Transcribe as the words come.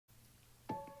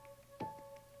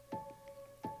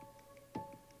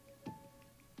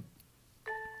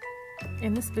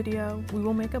In this video, we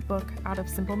will make a book out of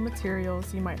simple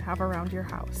materials you might have around your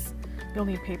house. You'll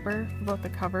need paper for both the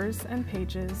covers and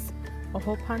pages, a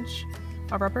hole punch,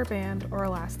 a rubber band or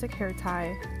elastic hair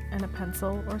tie, and a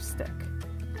pencil or stick.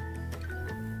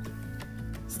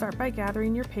 Start by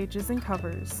gathering your pages and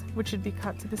covers, which should be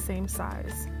cut to the same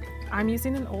size. I'm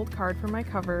using an old card for my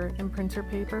cover and printer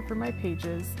paper for my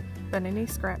pages, but any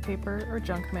scrap paper or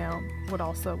junk mail would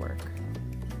also work.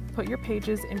 Put your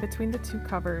pages in between the two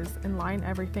covers and line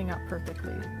everything up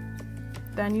perfectly.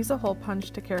 Then use a hole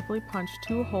punch to carefully punch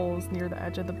 2 holes near the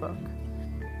edge of the book.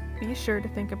 Be sure to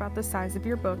think about the size of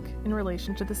your book in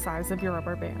relation to the size of your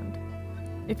rubber band.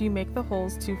 If you make the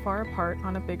holes too far apart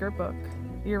on a bigger book,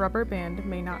 your rubber band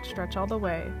may not stretch all the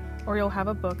way, or you'll have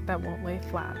a book that won't lay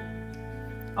flat.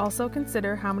 Also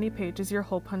consider how many pages your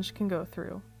hole punch can go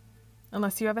through.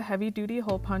 Unless you have a heavy-duty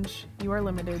hole punch, you are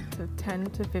limited to 10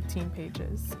 to 15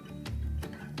 pages.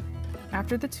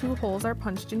 After the 2 holes are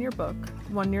punched in your book,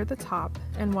 one near the top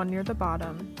and one near the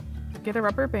bottom, get a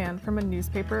rubber band from a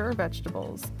newspaper or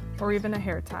vegetables, or even a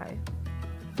hair tie.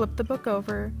 Flip the book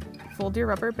over, fold your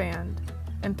rubber band,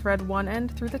 and thread one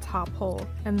end through the top hole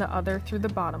and the other through the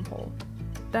bottom hole.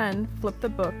 Then flip the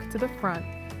book to the front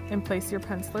and place your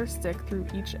pencil or stick through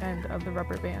each end of the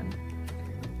rubber band.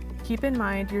 Keep in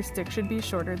mind your stick should be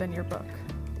shorter than your book.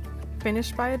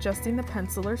 Finish by adjusting the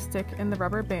pencil or stick in the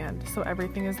rubber band so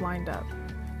everything is lined up.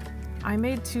 I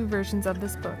made 2 versions of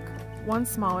this book, one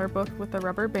smaller book with a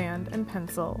rubber band and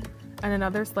pencil, and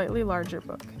another slightly larger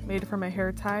book made from a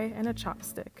hair tie and a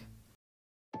chopstick.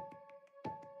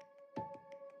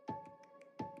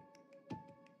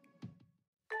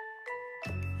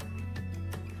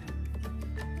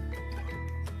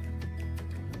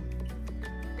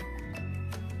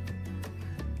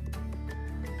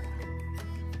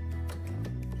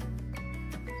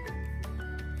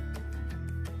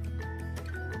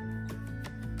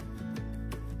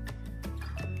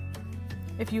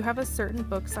 If you have a certain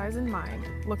book size in mind,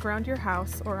 look around your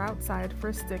house or outside for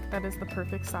a stick that is the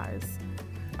perfect size.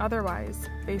 Otherwise,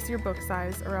 base your book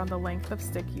size around the length of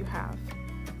stick you have.